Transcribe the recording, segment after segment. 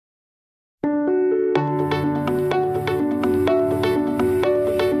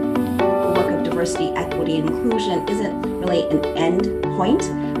diversity, equity, and inclusion isn't really an end point,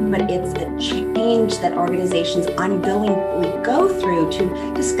 but it's a change that organizations ongoingly go through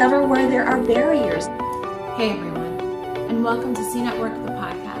to discover where there are barriers. Hey everyone, and welcome to C Network, the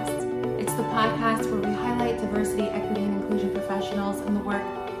podcast. It's the podcast where we highlight diversity, equity, and inclusion professionals and the work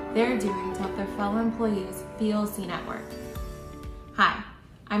they're doing to help their fellow employees feel C Network. Hi,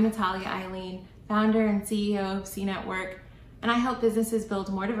 I'm Natalia Eileen, founder and CEO of C Network, and I help businesses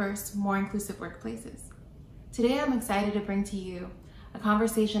build more diverse, more inclusive workplaces. Today, I'm excited to bring to you a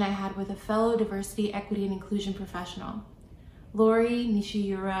conversation I had with a fellow diversity, equity, and inclusion professional, Lori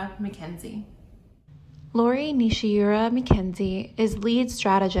Nishiura McKenzie. Lori Nishiura McKenzie is lead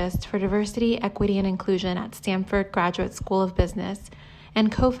strategist for diversity, equity, and inclusion at Stanford Graduate School of Business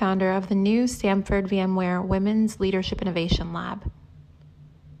and co-founder of the new Stanford VMware Women's Leadership Innovation Lab.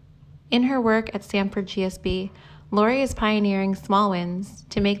 In her work at Stanford GSB, Lori is pioneering small wins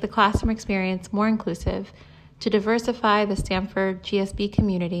to make the classroom experience more inclusive, to diversify the Stanford GSB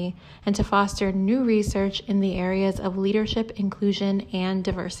community, and to foster new research in the areas of leadership, inclusion, and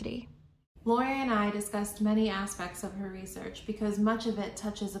diversity. Lori and I discussed many aspects of her research because much of it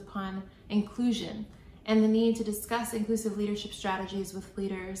touches upon inclusion and the need to discuss inclusive leadership strategies with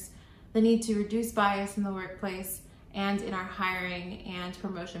leaders, the need to reduce bias in the workplace, and in our hiring and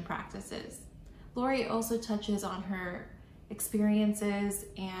promotion practices. Lori also touches on her experiences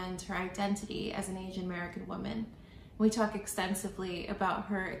and her identity as an Asian American woman. We talk extensively about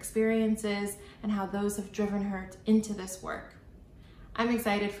her experiences and how those have driven her into this work. I'm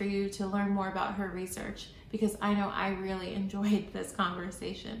excited for you to learn more about her research because I know I really enjoyed this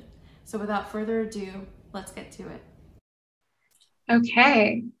conversation. So without further ado, let's get to it.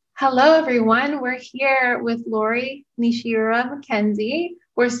 Okay. Hello, everyone. We're here with Lori Nishiura McKenzie.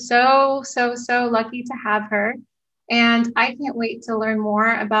 We're so lucky to have her. And I can't wait to learn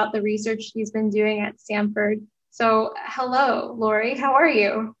more about the research she's been doing at Stanford. So hello, Lori. How are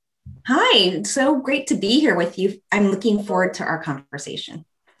you? Hi, so great to be here with you. I'm looking forward to our conversation.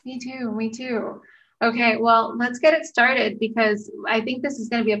 Me too. Okay, well, let's get it started because I think this is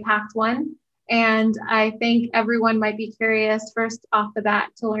going to be a packed one. And I think everyone might be curious first off the bat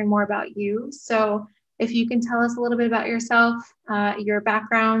to learn more about you. So if you can tell us a little bit about yourself, your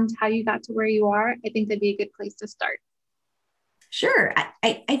background, how you got to where you are, I think that'd be a good place to start. Sure.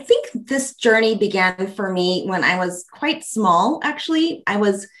 I think this journey began for me when I was quite small, actually. I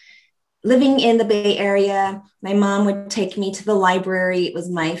was living in the Bay Area. My mom would take me to the library. It was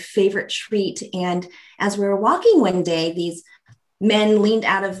my favorite treat. And as we were walking one day, these men leaned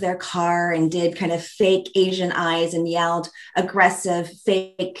out of their car and did kind of fake Asian eyes and yelled aggressive,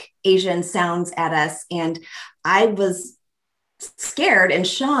 fake Asian sounds at us. And I was scared and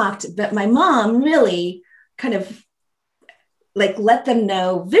shocked, but my mom really kind of let them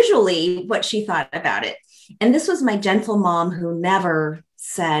know visually what she thought about it. And this was my gentle mom who never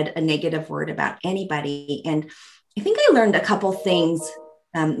said a negative word about anybody. And I think I learned a couple things.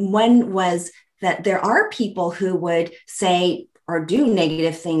 One was that there are people who would say or do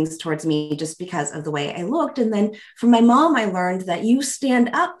negative things towards me just because of the way I looked. And then from my mom, I learned that you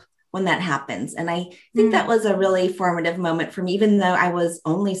stand up when that happens. And I think that was a really formative moment for me, even though I was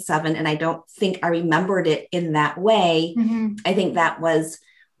only 7 and I don't think I remembered it in that way. I think that was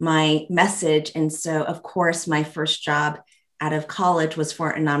my message. And so, of course, my first job out of college was for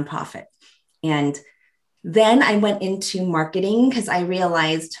a nonprofit. And then I went into marketing because I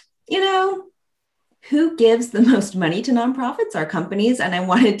realized, who gives the most money to nonprofits are companies. And I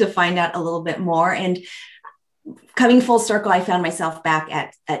wanted to find out a little bit more. And coming full circle, I found myself back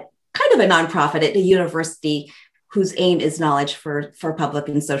at kind of a nonprofit at a university whose aim is knowledge for public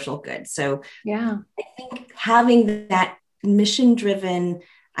and social good. So yeah, I think having that mission-driven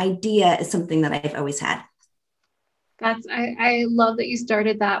idea is something that I've always had. I love that you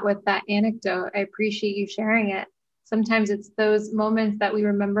started that with that anecdote. I appreciate you sharing it. Sometimes it's those moments that we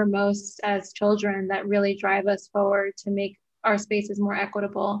remember most as children that really drive us forward to make our spaces more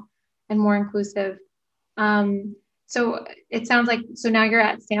equitable and more inclusive. So it sounds like, so now you're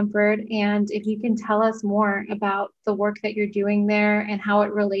at Stanford, and if you can tell us more about the work that you're doing there and how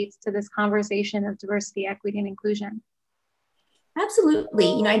it relates to this conversation of diversity, equity, and inclusion.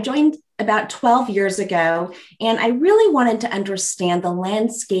 Absolutely. I joined about 12 years ago, and I really wanted to understand the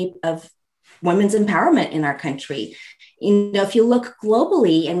landscape of women's empowerment in our country. If you look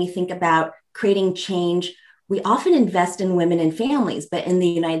globally and we think about creating change, we often invest in women and families, but in the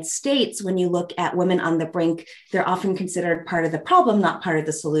United States, when you look at women on the brink, they're often considered part of the problem, not part of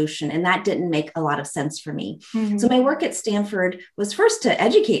the solution. And that didn't make a lot of sense for me. So my work at Stanford was first to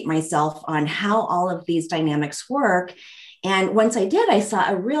educate myself on how all of these dynamics work. And once I did, I saw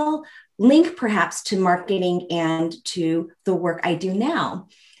a real link perhaps to marketing and to the work I do now.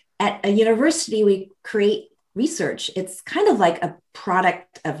 At a university, we create research. It's kind of like a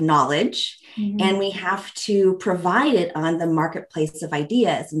product of knowledge, and we have to provide it on the marketplace of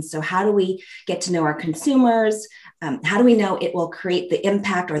ideas. And so how do we get to know our consumers? How do we know it will create the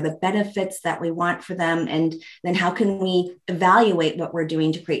impact or the benefits that we want for them? And then how can we evaluate what we're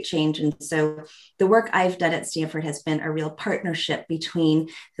doing to create change? And so the work I've done at Stanford has been a real partnership between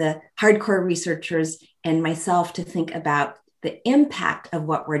the hardcore researchers and myself to think about the impact of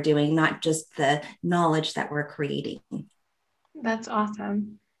what we're doing, not just the knowledge that we're creating. That's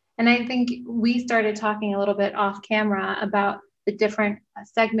awesome. And I think we started talking a little bit off camera about the different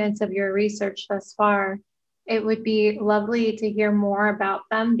segments of your research thus far. It would be lovely to hear more about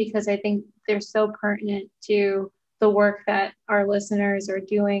them because I think they're so pertinent to the work that our listeners are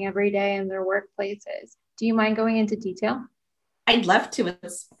doing every day in their workplaces. Do you mind going into detail? I'd love to.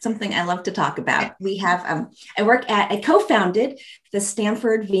 It's something I love to talk about. We have, I co-founded the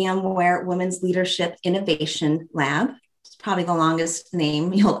Stanford VMware Women's Leadership Innovation Lab. It's probably the longest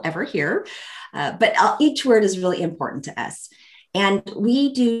name you'll ever hear, but each word is really important to us. And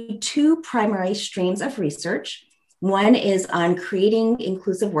we do two primary streams of research. One is on creating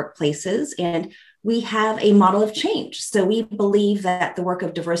inclusive workplaces, and we have a model of change. So we believe that the work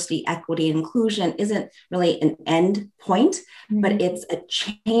of diversity, equity, and inclusion isn't really an end point, but it's a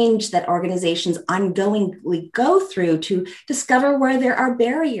change that organizations ongoingly go through to discover where there are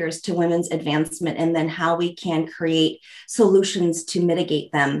barriers to women's advancement and then how we can create solutions to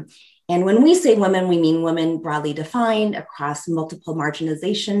mitigate them. And when we say women, we mean women broadly defined across multiple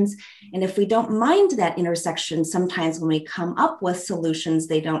marginalizations. And if we don't mind that intersection, sometimes when we come up with solutions,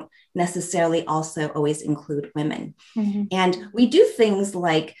 they don't necessarily also always include women. And we do things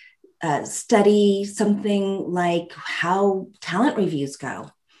like study something like how talent reviews go.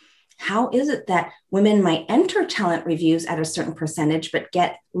 How is it that women might enter talent reviews at a certain percentage, but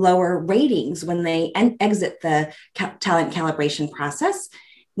get lower ratings when they exit the talent calibration process?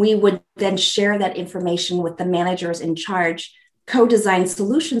 We would then share that information with the managers in charge, co-design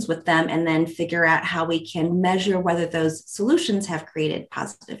solutions with them, and then figure out how we can measure whether those solutions have created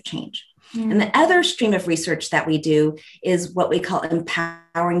positive change. And the other stream of research that we do is what we call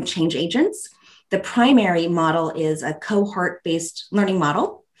empowering change agents. The primary model is a cohort-based learning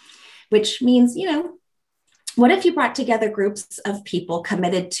model, which means, what if you brought together groups of people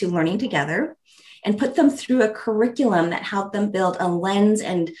committed to learning together and put them through a curriculum that helped them build a lens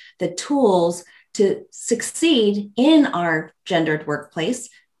and the tools to succeed in our gendered workplace,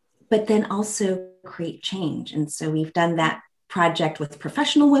 but then also create change. And so we've done that project with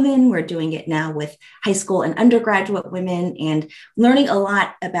professional women. We're doing it now with high school and undergraduate women and learning a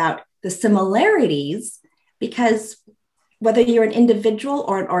lot about the similarities, because whether you're an individual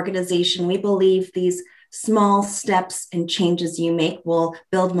or an organization, we believe these small steps and changes you make will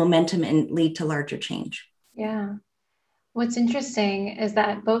build momentum and lead to larger change. Yeah. What's interesting is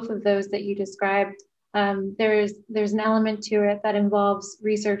that both of those that you described, there's an element to it that involves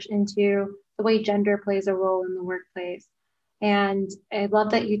research into the way gender plays a role in the workplace. And I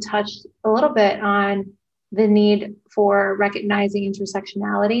love that you touched a little bit on the need for recognizing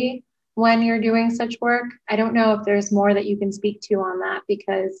intersectionality when you're doing such work. I don't know if there's more that you can speak to on that,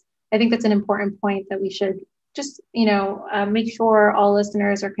 because I think that's an important point that we should just, make sure all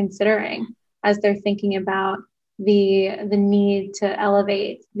listeners are considering as they're thinking about the need to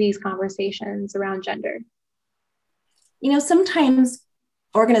elevate these conversations around gender. Sometimes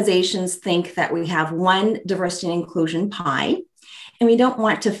organizations think that we have one diversity and inclusion pie, and we don't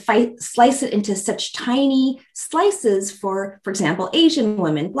want to slice it into such tiny slices for example, Asian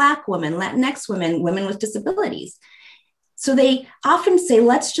women, Black women, Latinx women, women with disabilities. So they often say,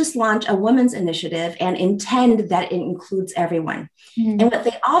 let's just launch a women's initiative and intend that it includes everyone. And what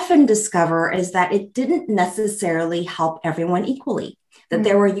they often discover is that it didn't necessarily help everyone equally, that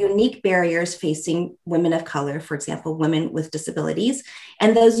there were unique barriers facing women of color, for example, women with disabilities,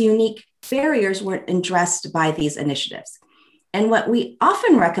 and those unique barriers weren't addressed by these initiatives. And what we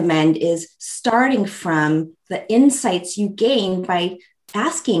often recommend is starting from the insights you gain by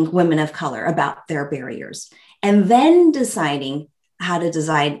asking women of color about their barriers, and then deciding how to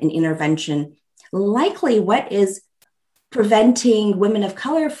design an intervention. Likely what is preventing women of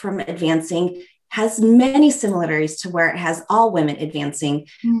color from advancing has many similarities to where it has all women advancing.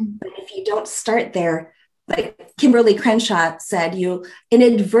 But if you don't start there, like Kimberly Crenshaw said, you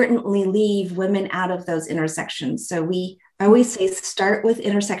inadvertently leave women out of those intersections. So I always say start with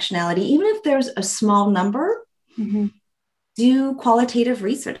intersectionality, even if there's a small number. Do qualitative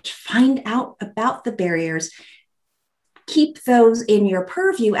research, find out about the barriers, keep those in your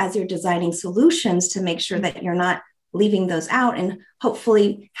purview as you're designing solutions to make sure that you're not leaving those out, and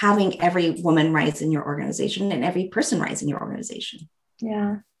hopefully having every woman rise in your organization and every person rise in your organization.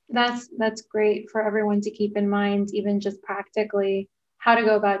 Yeah, that's great for everyone to keep in mind, even just practically how to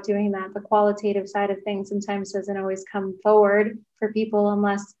go about doing that. The qualitative side of things sometimes doesn't always come forward for people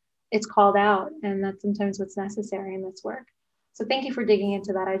unless it's called out, and that's sometimes what's necessary in this work. So thank you for digging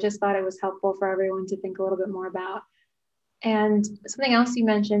into that. I just thought it was helpful for everyone to think a little bit more about. And something else you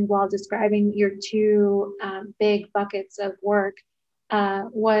mentioned while describing your two big buckets of work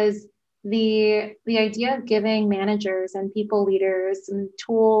was the idea of giving managers and people leaders some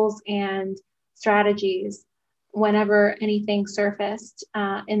tools and strategies whenever anything surfaced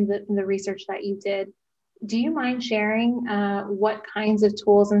in the research that you did. Do you mind sharing what kinds of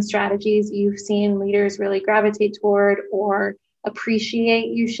tools and strategies you've seen leaders really gravitate toward or appreciate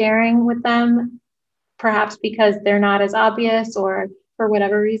you sharing with them, perhaps because they're not as obvious or for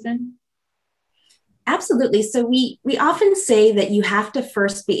whatever reason? Absolutely. So we often say that you have to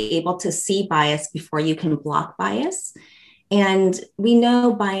first be able to see bias before you can block bias. And we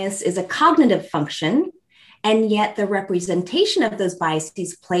know bias is a cognitive function, and yet the representation of those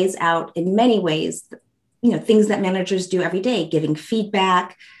biases plays out in many ways. Things that managers do every day, giving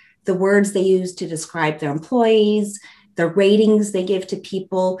feedback, the words they use to describe their employees, the ratings they give to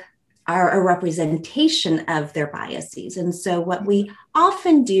people are a representation of their biases. And so what we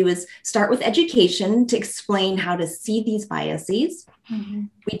often do is start with education to explain how to see these biases. Mm-hmm.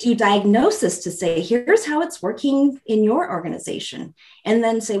 We do diagnosis to say, here's how it's working in your organization. And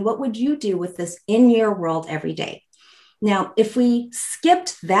then say, what would you do with this in your world every day? Now, if we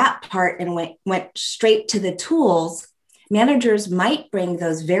skipped that part and went straight to the tools, managers might bring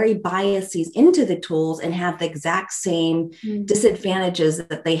those very biases into the tools and have the exact same disadvantages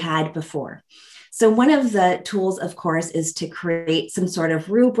that they had before. So one of the tools, of course, is to create some sort of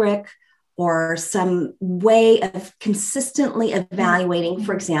rubric or some way of consistently evaluating,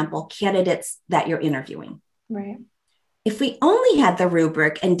 for example, candidates that you're interviewing. Right. If we only had the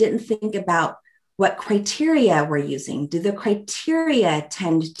rubric and didn't think about what criteria we're using, do the criteria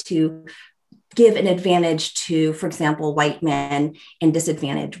tend to give an advantage to, for example, white men and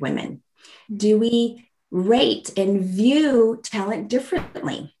disadvantaged women? Do we rate and view talent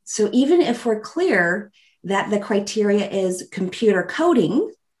differently? So even if we're clear that the criteria is computer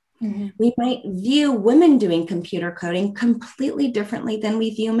coding, we might view women doing computer coding completely differently than we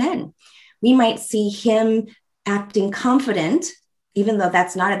view men. We might see him acting confident, even though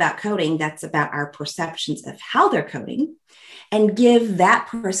that's not about coding, that's about our perceptions of how they're coding, and give that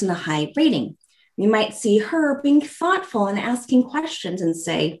person a high rating. We might see her being thoughtful and asking questions and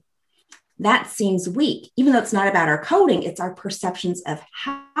say, that seems weak. Even though it's not about our coding, it's our perceptions of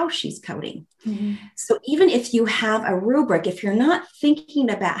how she's coding. Mm-hmm. So even if you have a rubric, if you're not thinking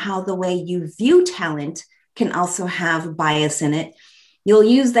about how the way you view talent can also have bias in it, you'll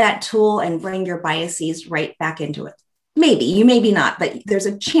use that tool and bring your biases right back into it. Maybe, you maybe not, but there's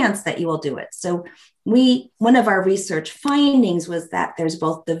a chance that you will do it. So one of our research findings was that there's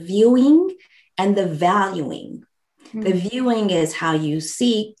both the viewing and the valuing. Mm-hmm. The viewing is how you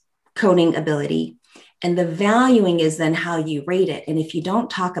see coding ability, and the valuing is then how you rate it. And if you don't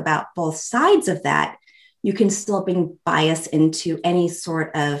talk about both sides of that, you can still bring bias into any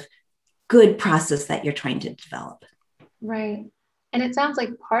sort of good process that you're trying to develop. Right. And it sounds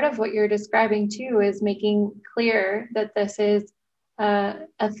like part of what you're describing too is making clear that this is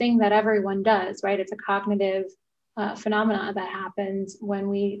a thing that everyone does, right? It's a cognitive phenomena that happens when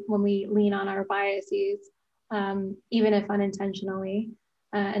we lean on our biases, even if unintentionally.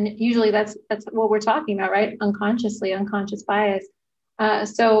 And usually that's what we're talking about, right? Unconscious bias.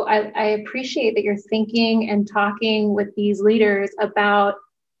 So I appreciate that you're thinking and talking with these leaders about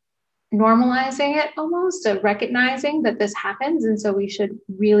normalizing it almost, so recognizing that this happens. And so we should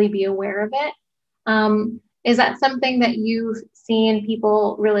really be aware of it. Is that something that you've seen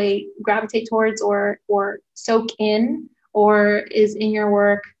people really gravitate towards or soak in, or is in your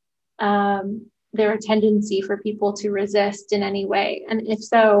work there a tendency for people to resist in any way? And if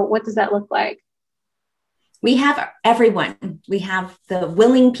so, what does that look like? We have everyone. We have the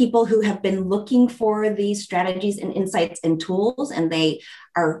willing people who have been looking for these strategies and insights and tools, and they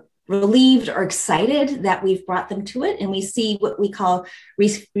are relieved or excited that we've brought them to it. And we see what we call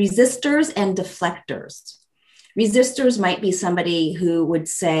resistors and deflectors. Resistors might be somebody who would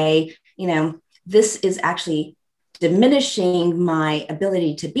say, this is actually diminishing my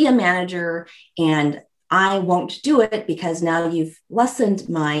ability to be a manager, and I won't do it because now you've lessened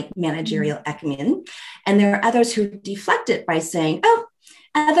my managerial acumen. And there are others who deflect it by saying, oh,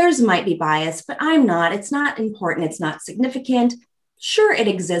 Others might be biased, but I'm not. It's not important. It's not significant. Sure, it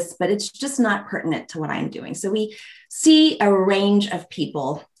exists, but it's just not pertinent to what I'm doing. So we see a range of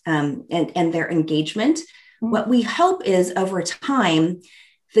people and their engagement. Mm-hmm. What we hope is over time,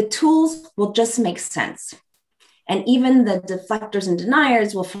 the tools will just make sense. And even the deflectors and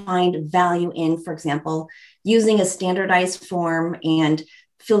deniers will find value in, for example, using a standardized form and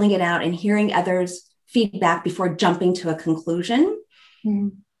filling it out and hearing others' feedback before jumping to a conclusion. Mm-hmm.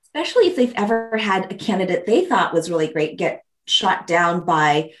 Especially if they've ever had a candidate they thought was really great get shot down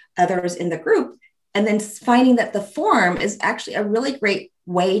by others in the group, and then finding that the form is actually a really great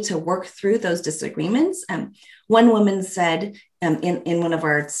way to work through those disagreements. One woman said in one of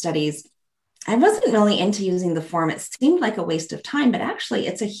our studies, I wasn't really into using the form. It seemed like a waste of time, but actually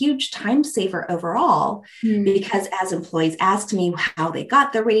it's a huge time saver overall, because as employees asked me how they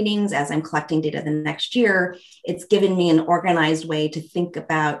got the ratings, as I'm collecting data the next year, it's given me an organized way to think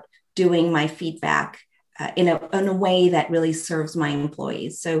about doing my feedback in a way that really serves my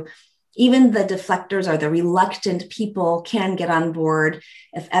employees. So even the deflectors or the reluctant people can get on board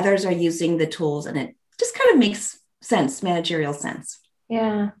if others are using the tools, and it just kind of makes sense, managerial sense.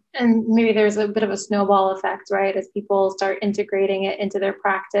 Yeah. And maybe there's a bit of a snowball effect, right? As people start integrating it into their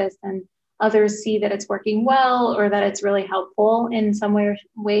practice and others see that it's working well, or that it's really helpful in some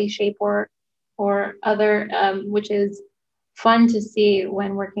way, shape, or other, which is fun to see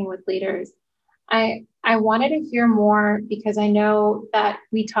when working with leaders. I wanted to hear more, because I know that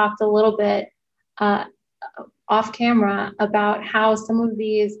we talked a little bit off camera about how some of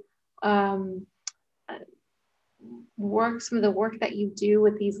these some of the work that you do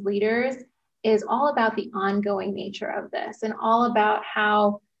with these leaders is all about the ongoing nature of this, and all about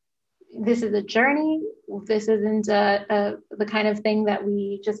how this is a journey. This isn't the kind of thing that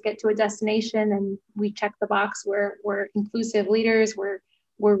we just get to a destination and we check the box. We're inclusive leaders. We're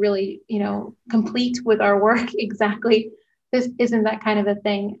really, complete with our work. Exactly. This isn't that kind of a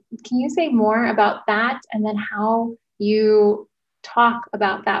thing. Can you say more about that, and then how you talk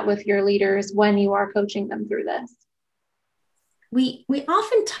about that with your leaders when you are coaching them through this? We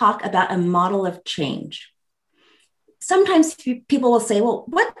often talk about a model of change. Sometimes people will say, well,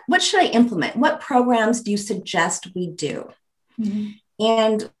 what should I implement? What programs do you suggest we do? Mm-hmm.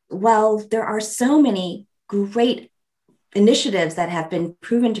 And while there are so many great initiatives that have been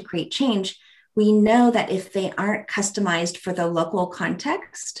proven to create change, we know that if they aren't customized for the local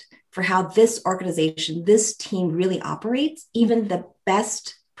context, for how this organization, this team really operates, even the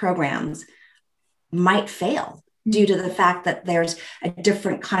best programs might fail due to the fact that there's a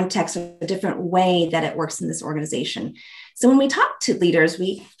different context, a different way that it works in this organization. So when we talk to leaders,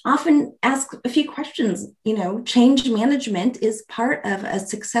 we often ask a few questions. Change management is part of a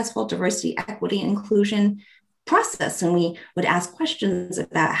successful diversity, equity, and inclusion process. And we would ask questions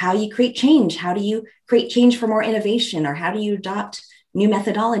about how you create change. How do you create change for more innovation? Or how do you adopt new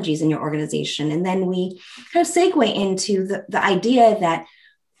methodologies in your organization? And then we kind of segue into the idea that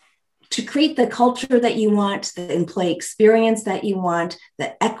to create the culture that you want, the employee experience that you want,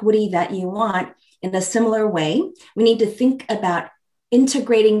 the equity that you want, in a similar way, we need to think about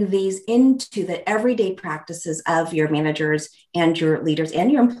integrating these into the everyday practices of your managers and your leaders and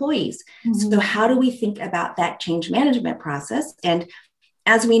your employees. Mm-hmm. So how do we think about that change management process? And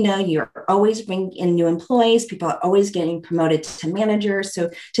as we know, you're always bringing in new employees. People are always getting promoted to managers. So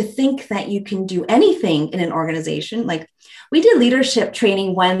to think that you can do anything in an organization, like we did leadership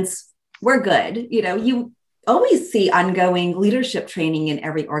training once, we're good. You always see ongoing leadership training in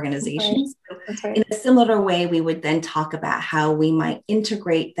every organization. That's right. In a similar way, we would then talk about how we might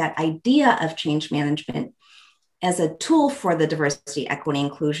integrate that idea of change management as a tool for the diversity, equity,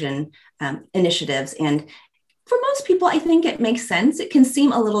 inclusion initiatives. And for most people, I think it makes sense. It can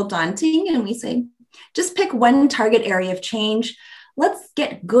seem a little daunting, and we say, just pick one target area of change. Let's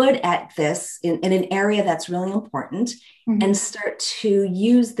get good at this in an area that's really important, mm-hmm. and start to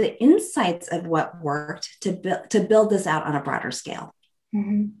use the insights of what worked to build this out on a broader scale.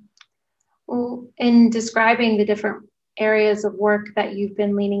 Mm-hmm. Well, in describing the different areas of work that you've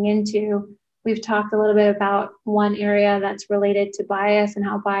been leaning into, we've talked a little bit about one area that's related to bias and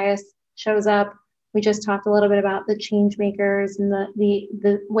how bias shows up. We just talked a little bit about the change makers and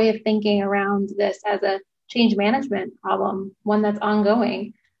the way of thinking around this as a change management problem, one that's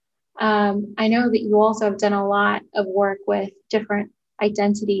ongoing. I know that you also have done a lot of work with different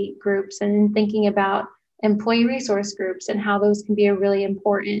identity groups and thinking about employee resource groups and how those can be a really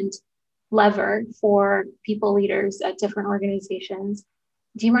important lever for people leaders at different organizations.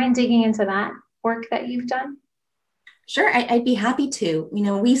 Do you mind digging into that work that you've done? Sure, I'd be happy to.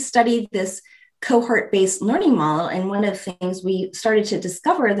 We studied this cohort-based learning model. And one of the things we started to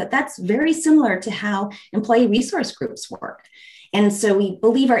discover that that's very similar to how employee resource groups work. And so we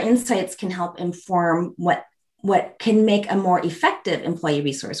believe our insights can help inform what can make a more effective employee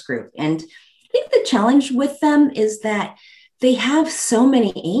resource group. And I think the challenge with them is that they have so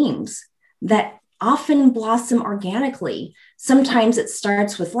many aims that often blossom organically. Sometimes it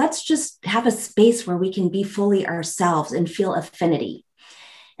starts with, let's just have a space where we can be fully ourselves and feel affinity.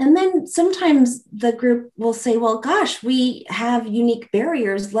 And then sometimes the group will say, well, gosh, we have unique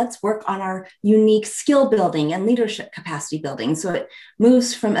barriers. Let's work on our unique skill building and leadership capacity building. So it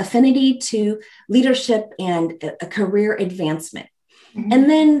moves from affinity to leadership and a career advancement. Mm-hmm. And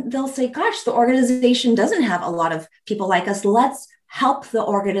then they'll say, gosh, the organization doesn't have a lot of people like us. Let's help the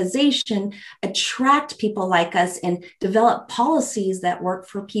organization attract people like us and develop policies that work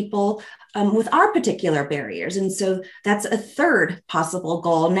for people with our particular barriers. And so that's a third possible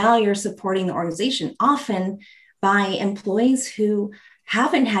goal. Now you're supporting the organization, often by employees who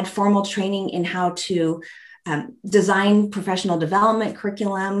haven't had formal training in how to design professional development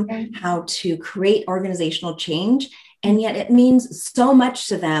curriculum, how to create organizational change. And yet it means so much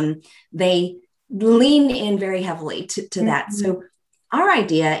to them. They lean in very heavily to that. Mm-hmm. So our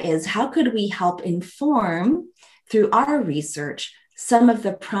idea is, how could we help inform through our research some of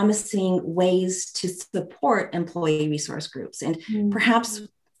the promising ways to support employee resource groups? And perhaps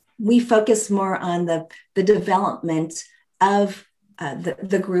we focus more on the development of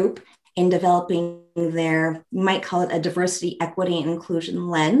the group in developing their, you might call it a diversity, equity, and inclusion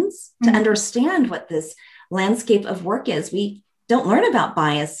lens to understand what this landscape of work is. We don't learn about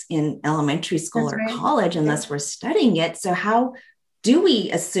bias in elementary school or college unless we're studying it. So how do we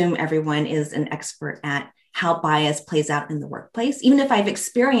assume everyone is an expert at how bias plays out in the workplace? Even if I've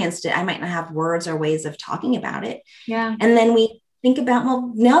experienced it, I might not have words or ways of talking about it. Yeah. And then we think about,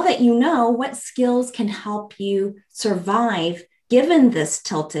 well, now that you know, what skills can help you survive given this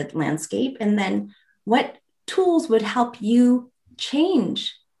tilted landscape? And then what tools would help you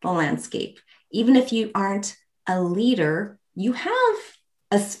change the landscape? Even if you aren't a leader, you have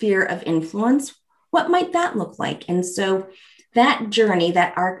a sphere of influence. What might that look like? And so that journey,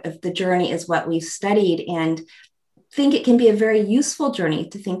 that arc of the journey, is what we've studied, and think it can be a very useful journey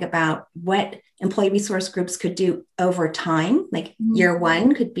to think about what employee resource groups could do over time. Like year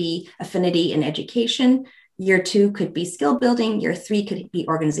one could be affinity and education. Year two could be skill building. Year three could be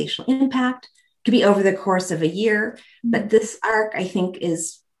organizational impact. Could be over the course of a year. But this arc, I think,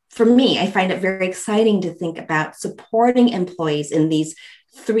 is, for me, I find it very exciting to think about supporting employees in these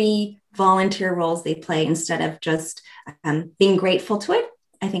three volunteer roles they play instead of just being grateful to it.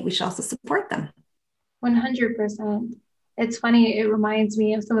 I think we should also support them. 100%. It's funny. It reminds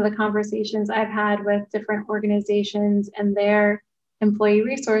me of some of the conversations I've had with different organizations and their employee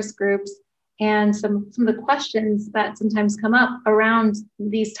resource groups, and some of the questions that sometimes come up around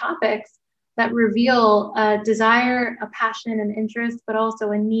these topics that reveal a desire, a passion, and interest, but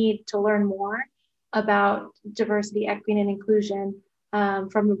also a need to learn more about diversity, equity, and inclusion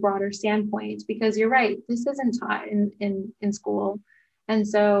from a broader standpoint. Because you're right, this isn't taught in school. And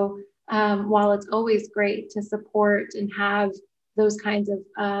so while it's always great to support and have those kinds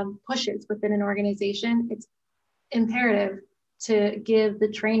of pushes within an organization, it's imperative to give the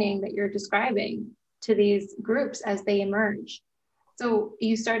training that you're describing to these groups as they emerge. So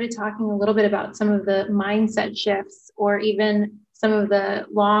you started talking a little bit about some of the mindset shifts, or even some of the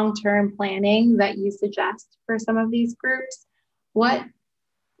long-term planning that you suggest for some of these groups. What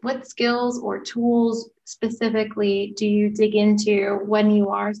skills or tools specifically do you dig into when you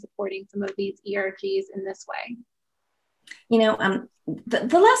are supporting some of these ERGs in this way? You know,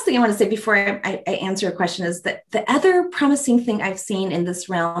 the last thing I want to say before I answer a question is that the other promising thing I've seen in this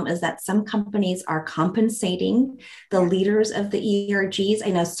realm is that some companies are compensating the leaders of the ERGs. I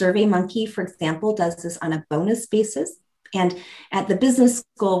know SurveyMonkey, for example, does this on a bonus basis. And at the business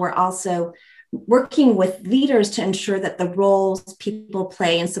school, we're also working with leaders to ensure that the roles people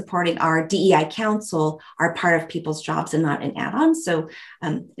play in supporting our DEI council are part of people's jobs and not an add-on. So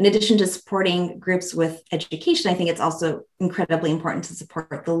in addition to supporting groups with education, I think it's also incredibly important to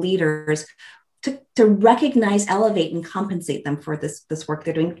support the leaders to recognize, elevate, and compensate them for this work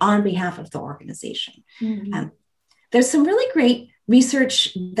they're doing on behalf of the organization. Mm-hmm. There's some really great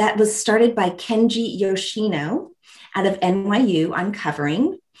research that was started by Kenji Yoshino out of NYU on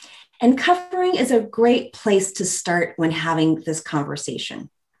covering. And covering is a great place to start when having this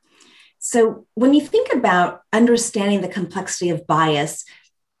conversation. So when you think about understanding the complexity of bias,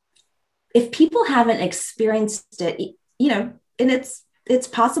 if people haven't experienced it, you know, and it's it's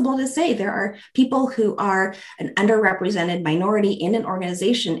possible to say there are people who are an underrepresented minority in an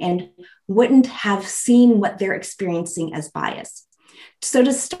organization and wouldn't have seen what they're experiencing as bias. So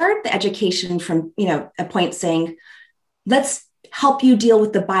to start the education from, a point saying, let's help you deal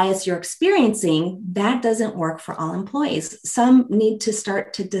with the bias you're experiencing, that doesn't work for all employees. Some need to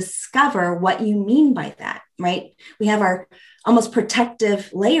start to discover what you mean by that, right? We have our almost protective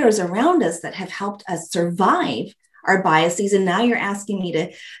layers around us that have helped us survive our biases. And now you're asking me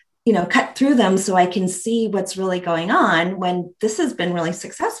to, cut through them so I can see what's really going on when this has been really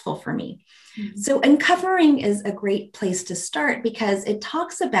successful for me. Mm-hmm. So uncovering is a great place to start because it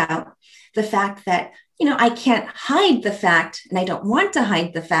talks about the fact that, I can't hide the fact, and I don't want to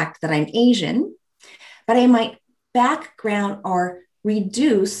hide the fact that I'm Asian, but I might background or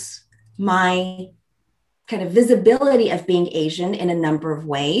reduce my kind of visibility of being Asian in a number of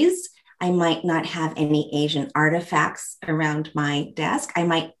ways. I might not have any Asian artifacts around my desk. I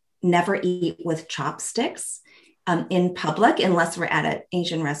might never eat with chopsticks in public unless we're at an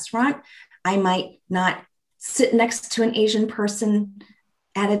Asian restaurant. I might not sit next to an Asian person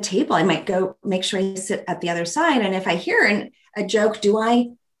at a table. I might go make sure I sit at the other side. And if I hear a joke, do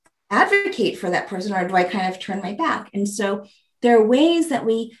I advocate for that person or do I kind of turn my back? And so there are ways that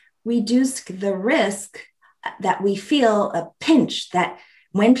we reduce the risk that we feel a pinch that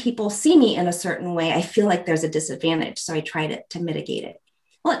when people see me in a certain way, I feel like there's a disadvantage. So I try to mitigate it.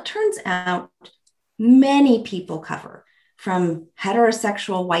 Well, it turns out many people cover, from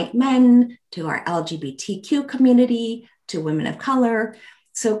heterosexual white men to our LGBTQ community to women of color.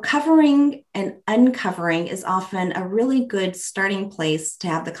 So covering and uncovering is often a really good starting place to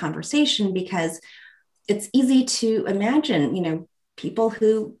have the conversation because it's easy to imagine, people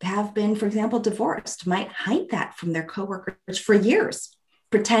who have been, for example, divorced might hide that from their coworkers for years,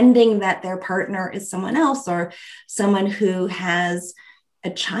 pretending that their partner is someone else or someone who has a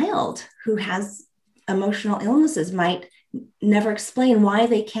child who has emotional illnesses might never explain why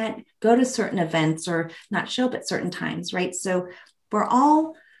they can't go to certain events or not show up at certain times, right? So we're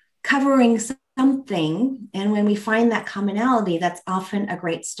all covering something. And when we find that commonality, that's often a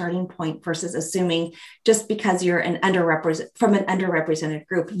great starting point versus assuming just because you're from an underrepresented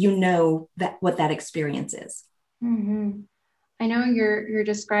group, that what that experience is. Mm-hmm. I know you're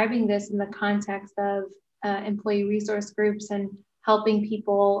describing this in the context of employee resource groups and helping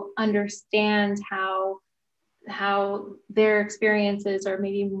people understand how their experiences are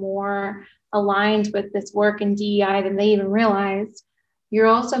maybe more aligned with this work in DEI than they even realized. You're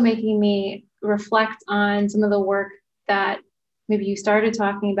also making me reflect on some of the work that maybe you started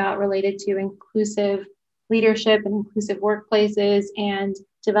talking about related to inclusive leadership and inclusive workplaces and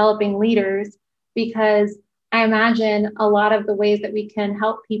developing leaders, because I imagine a lot of the ways that we can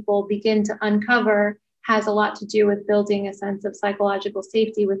help people begin to uncover has a lot to do with building a sense of psychological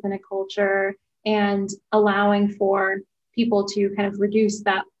safety within a culture and allowing for people to kind of reduce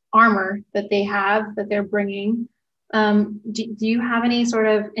that armor that they have, that they're bringing. Do you have any sort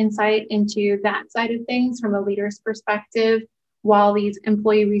of insight into that side of things from a leader's perspective while these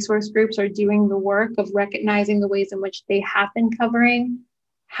employee resource groups are doing the work of recognizing the ways in which they have been covering?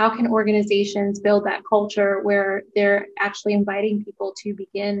 How can organizations build that culture where they're actually inviting people to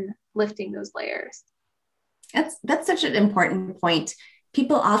begin lifting those layers? That's such an important point.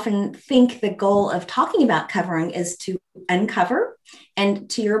 People often think the goal of talking about covering is to uncover. And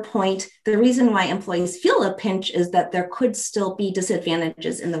to your point, the reason why employees feel a pinch is that there could still be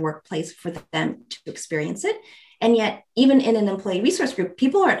disadvantages in the workplace for them to experience it. And yet, even in an employee resource group,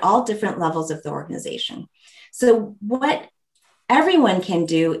 people are at all different levels of the organization. So what everyone can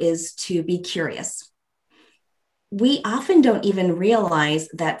do is to be curious. We often don't even realize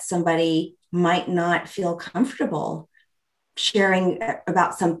that somebody might not feel comfortable sharing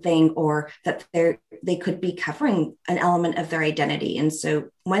about something or that they could be covering an element of their identity. And so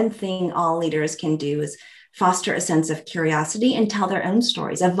one thing all leaders can do is foster a sense of curiosity and tell their own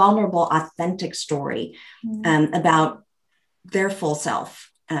stories, a vulnerable, authentic story about their full self.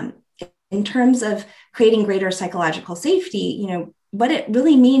 In terms of creating greater psychological safety, what it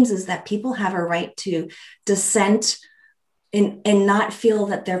really means is that people have a right to dissent and not feel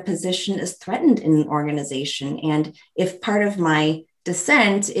that their position is threatened in an organization. And if part of my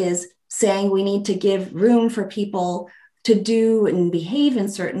dissent is saying we need to give room for people to do and behave in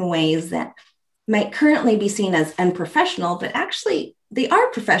certain ways that might currently be seen as unprofessional, but actually they are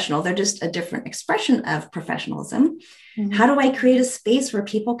professional. They're just a different expression of professionalism. Mm-hmm. How do I create a space where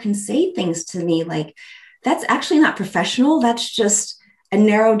people can say things to me like, that's actually not professional. That's just a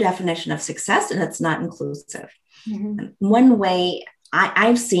narrow definition of success and it's not inclusive. Mm-hmm. One way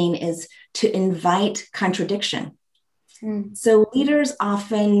I've seen is to invite contradiction. So leaders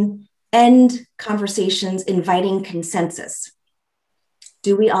often end conversations inviting consensus.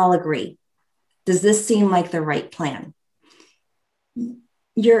 Do we all agree? Does this seem like the right plan?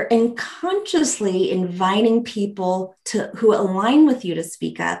 You're unconsciously inviting people who align with you to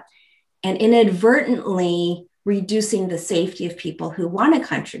speak up, and inadvertently reducing the safety of people who want to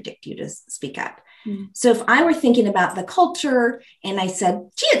contradict you to speak up. So if I were thinking about the culture and I said,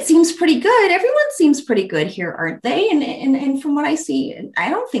 gee, it seems pretty good. Everyone seems pretty good here, aren't they? And from what I see, I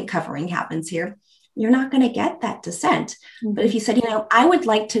don't think covering happens here. You're not going to get that dissent. But if you said, I would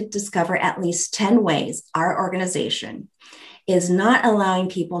like to discover at least 10 ways our organization is not allowing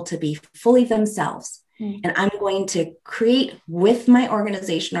people to be fully themselves. And I'm going to create with my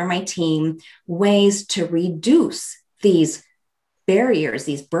organization or my team ways to reduce these barriers,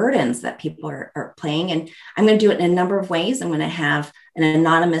 these burdens that people are playing. And I'm going to do it in a number of ways. I'm going to have an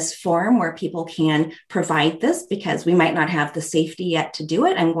anonymous form where people can provide this because we might not have the safety yet to do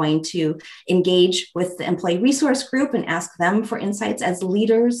it. I'm going to engage with the employee resource group and ask them for insights as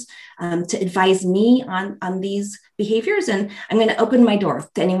leaders to advise me on these behaviors. And I'm going to open my door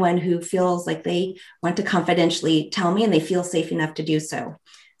to anyone who feels like they want to confidentially tell me and they feel safe enough to do so.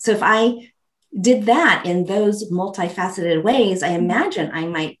 So if I did that in those multifaceted ways, I imagine I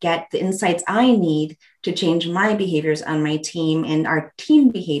might get the insights I need to change my behaviors on my team and our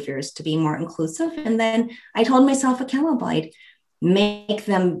team behaviors to be more inclusive. And then I'd hold myself accountable. I'd make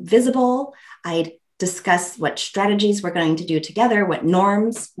them visible. I'd discuss what strategies we're going to do together, what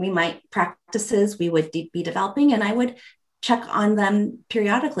norms practices we would be developing. And I would check on them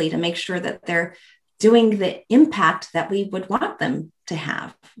periodically to make sure that they're doing the impact that we would want them to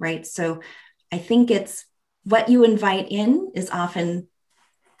have, right? So I think it's what you invite in is often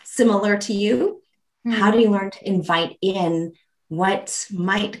similar to you. How do you learn to invite in what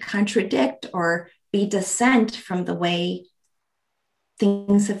might contradict or be dissent from the way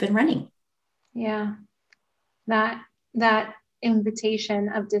things have been running? Yeah, that invitation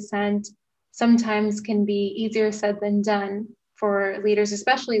of dissent sometimes can be easier said than done for leaders,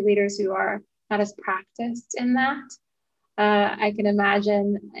 especially leaders who are not as practiced in that. I can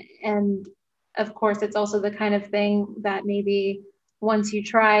imagine. And of course, it's also the kind of thing that maybe once you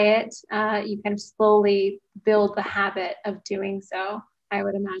try it, you kind of slowly build the habit of doing so, I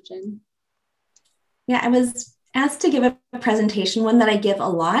would imagine. Yeah, I was asked to give a presentation, one that I give a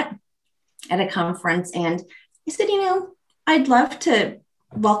lot at a conference. And I said, I'd love to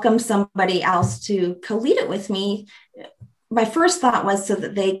welcome somebody else to co-lead it with me. My first thought was so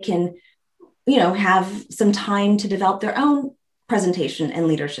that they can, have some time to develop their own presentation and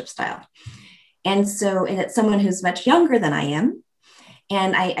leadership style. And it's someone who's much younger than I am.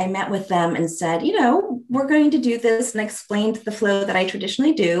 And I met with them and said, we're going to do this, and explained the flow that I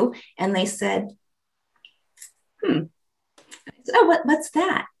traditionally do. And they said, I said, oh, what's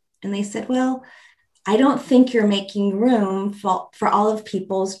that? And they said, well, I don't think you're making room for all of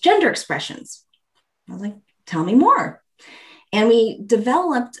people's gender expressions. I was like, tell me more. And we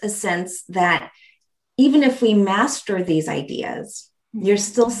developed a sense that even if we master these ideas, you're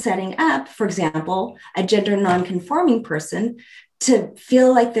still setting up, for example, a gender nonconforming person to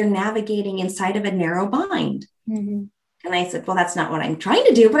feel like they're navigating inside of a narrow bind. And I said, well, that's not what I'm trying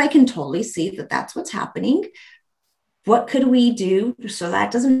to do, but I can totally see that that's what's happening. What could we do so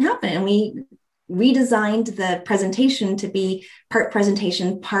that doesn't happen? And we redesigned the presentation to be part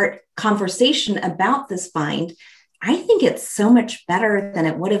presentation, part conversation about this bind. I think it's so much better than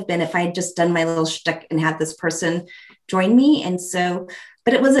it would have been if I had just done my little shtick and had this person join me. And so,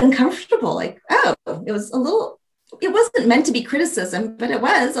 but it was uncomfortable. Like, it wasn't meant to be criticism, but it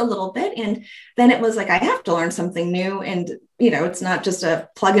was a little bit. And then it was like, I have to learn something new. And, it's not just a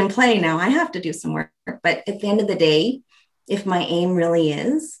plug and play. Now I have to do some work. But at the end of the day, if my aim really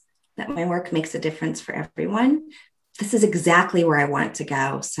is that my work makes a difference for everyone, this is exactly where I want to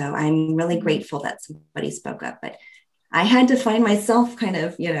go. So I'm really grateful that somebody spoke up, but I had to find myself kind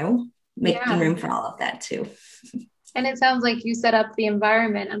of, making room for all of that too. And it sounds like you set up the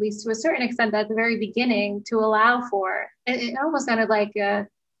environment, at least to a certain extent, at the very beginning, to allow for. It almost sounded like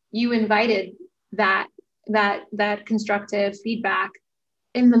you invited that constructive feedback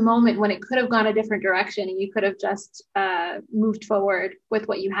in the moment when it could have gone a different direction, and you could have just moved forward with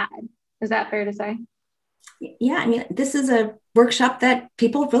what you had. Is that fair to say? Yeah, I mean, this is a workshop that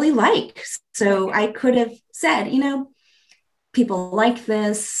people really like. So I could have said, people like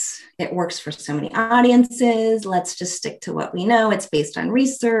this. It works for so many audiences. Let's just stick to what we know. It's based on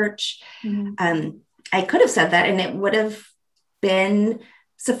research. I could have said that and it would have been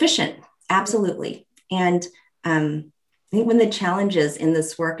sufficient. Absolutely. And think one of the challenges in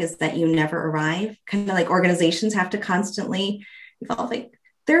this work is that you never arrive, kind of like organizations have to constantly evolve. Like,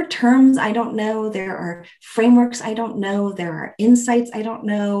 there are terms I don't know, there are frameworks I don't know, there are insights I don't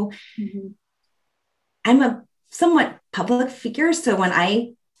know. Mm-hmm. I'm a somewhat public figure, so when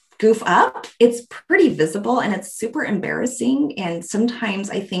I goof up, it's pretty visible and it's super embarrassing. And sometimes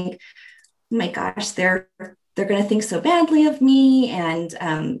I think, oh my gosh, they're going to think so badly of me, and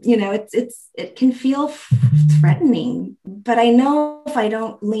it can feel threatening. But I know if I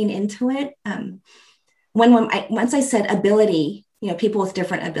don't lean into it, once I said ability, people with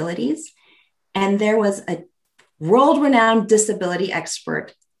different abilities, and there was a world-renowned disability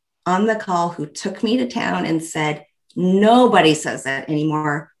expert on the call who took me to town and said, nobody says that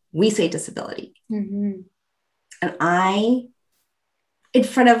anymore. We say disability. Mm-hmm. And in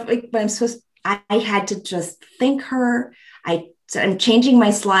front of, I had to just thank her. I'm changing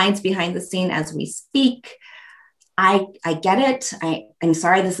my slides behind the scene as we speak. I get it. I'm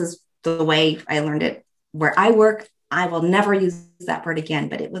sorry, this is the way I learned it where I work. I will never use that word again,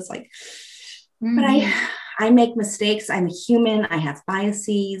 but it was like, mm-hmm. But I make mistakes. I'm a human. I have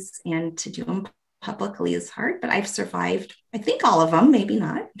biases, and to do them publicly is hard, but I've survived, I think, all of them, maybe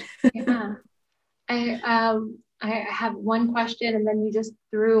not. Yeah. I have one question, and then you just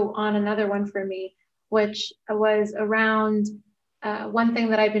threw on another one for me, which was around one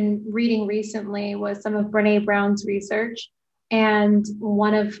thing that I've been reading recently was some of Brene Brown's research. And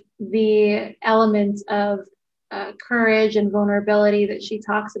one of the elements of courage and vulnerability that she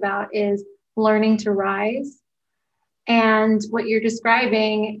talks about is learning to rise. And what you're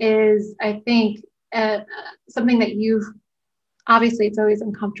describing is, I think, something that you've, obviously it's always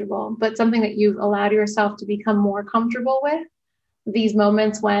uncomfortable, but something that you've allowed yourself to become more comfortable with. These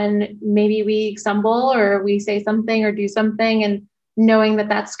moments when maybe we stumble or we say something or do something, and knowing that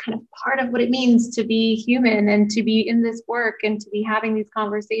that's kind of part of what it means to be human and to be in this work and to be having these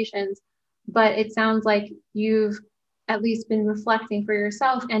conversations. But it sounds like you've at least been reflecting for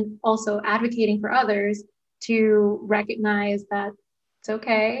yourself and also advocating for others to recognize that it's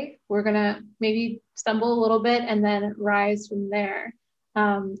okay. We're going to maybe stumble a little bit and then rise from there.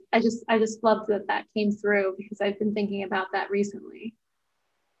 I just love that came through, because I've been thinking about that recently.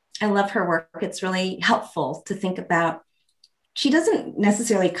 I love her work. It's really helpful to think about. She doesn't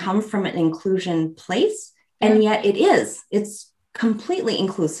necessarily come from an inclusion place, and yet it's completely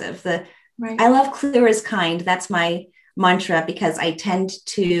inclusive. Right. I love clear as kind. That's my mantra, because I tend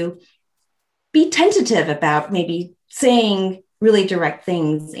to be tentative about maybe saying really direct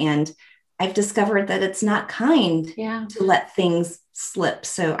things. And I've discovered that it's not kind to let things slip.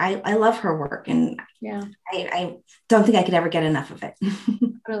 So I love her work, and I don't think I could ever get enough of it.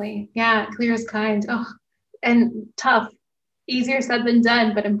 Really? Yeah. Clear as kind. Oh, and tough, easier said than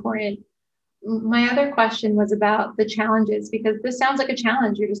done, but important. My other question was about the challenges, because this sounds like a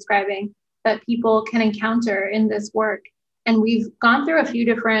challenge you're describing that people can encounter in this work. And we've gone through a few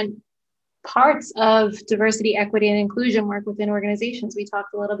different parts of diversity, equity, and inclusion work within organizations. We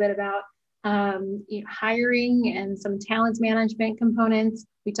talked a little bit about hiring and some talent management components.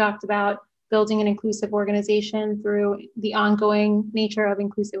 We talked about building an inclusive organization through the ongoing nature of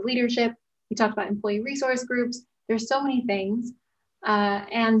inclusive leadership. We talked about employee resource groups. There's so many things.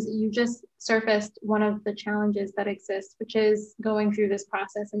 And you just surfaced one of the challenges that exist, which is going through this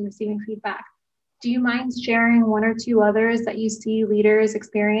process and receiving feedback. Do you mind sharing one or two others that you see leaders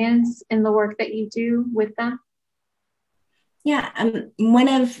experience in the work that you do with them? Yeah, one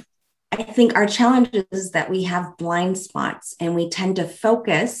of, I think, our challenges is that we have blind spots, and we tend to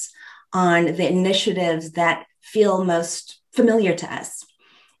focus on the initiatives that feel most familiar to us.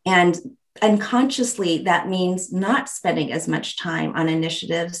 And unconsciously, that means not spending as much time on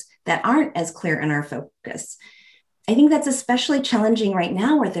initiatives that aren't as clear in our focus. I think that's especially challenging right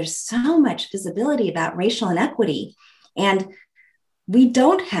now, where there's so much visibility about racial inequity. And we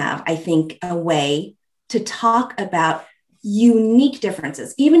don't have, I think, a way to talk about unique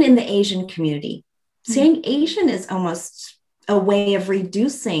differences, even in the Asian community. Mm-hmm. Saying Asian is almost a way of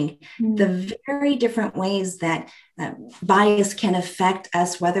reducing the very different ways that bias can affect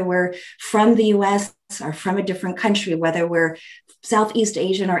us, whether we're from the US or from a different country, whether we're Southeast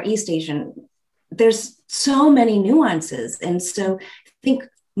Asian or East Asian. There's so many nuances. And so I think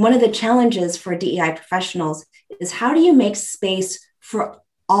one of the challenges for DEI professionals is, how do you make space for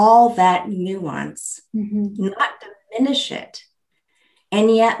all that nuance, not diminish it,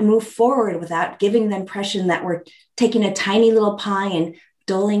 and yet move forward without giving the impression that we're taking a tiny little pie and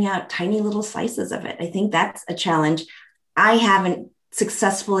doling out tiny little slices of it. I think that's a challenge I haven't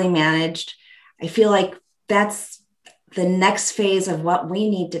successfully managed. I feel like that's the next phase of what we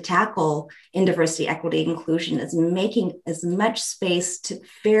need to tackle in diversity, equity, inclusion is making as much space to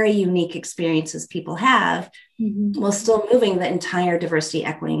very unique experiences people have, while still moving the entire diversity,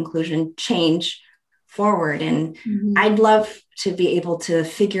 equity, inclusion change forward. And I'd love to be able to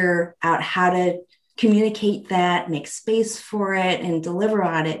figure out how to communicate that, make space for it, and deliver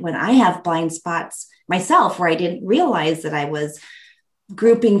on it when I have blind spots myself where I didn't realize that I was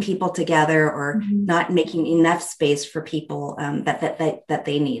grouping people together or not making enough space for people that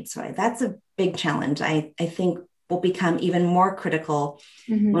they need. So that's a big challenge. I think will become even more critical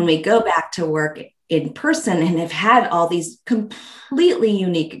when we go back to work in person and have had all these completely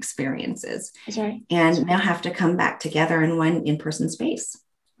unique experiences, and now have to come back together in one in-person space.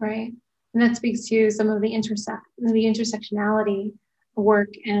 Right. And that speaks to some of the intersectionality work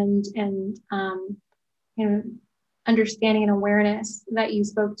and understanding and awareness that you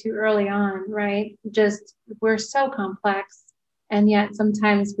spoke to early on, right? Just, we're so complex, and yet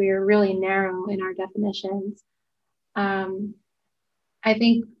sometimes we are really narrow in our definitions. I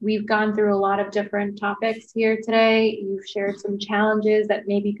think we've gone through a lot of different topics here today. You've shared some challenges that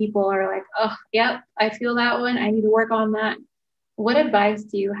maybe people are like, oh, yep, I feel that one. I need to work on that. What advice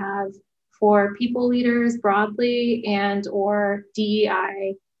do you have for people leaders broadly and or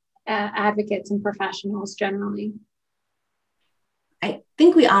DEI advocates and professionals generally? I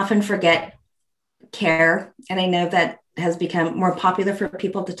think we often forget care. And I know that has become more popular for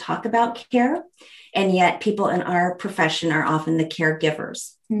people to talk about care. And yet people in our profession are often the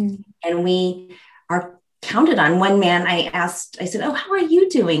caregivers. And we are counted on. One man I said, oh, how are you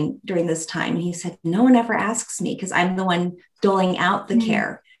doing during this time? And he said, no one ever asks me because I'm the one doling out the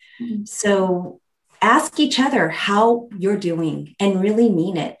care. So ask each other how you're doing and really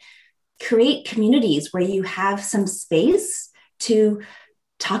mean it. Create communities where you have some space to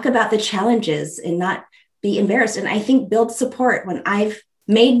talk about the challenges and not be embarrassed. And I think build support. When I've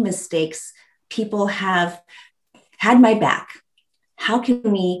made mistakes, people have had my back. How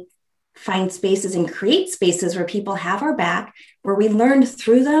can we find spaces and create spaces where people have our back, where we learn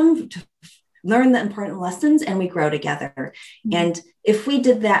through them to learn the important lessons and we grow together? And if we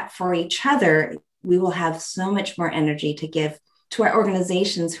did that for each other, we will have so much more energy to give to our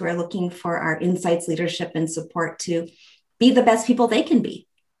organizations who are looking for our insights, leadership, and support to be the best people they can be.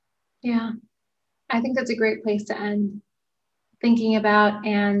 Yeah, I think that's a great place to end. Thinking about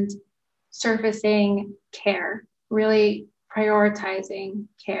and surfacing care, really prioritizing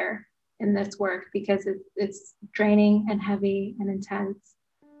care in this work, because it's draining and heavy and intense,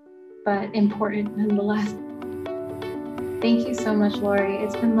 but important nonetheless. Thank you so much, Lori.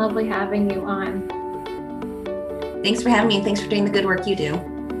 It's been lovely having you on. Thanks for having me, and thanks for doing the good work you do.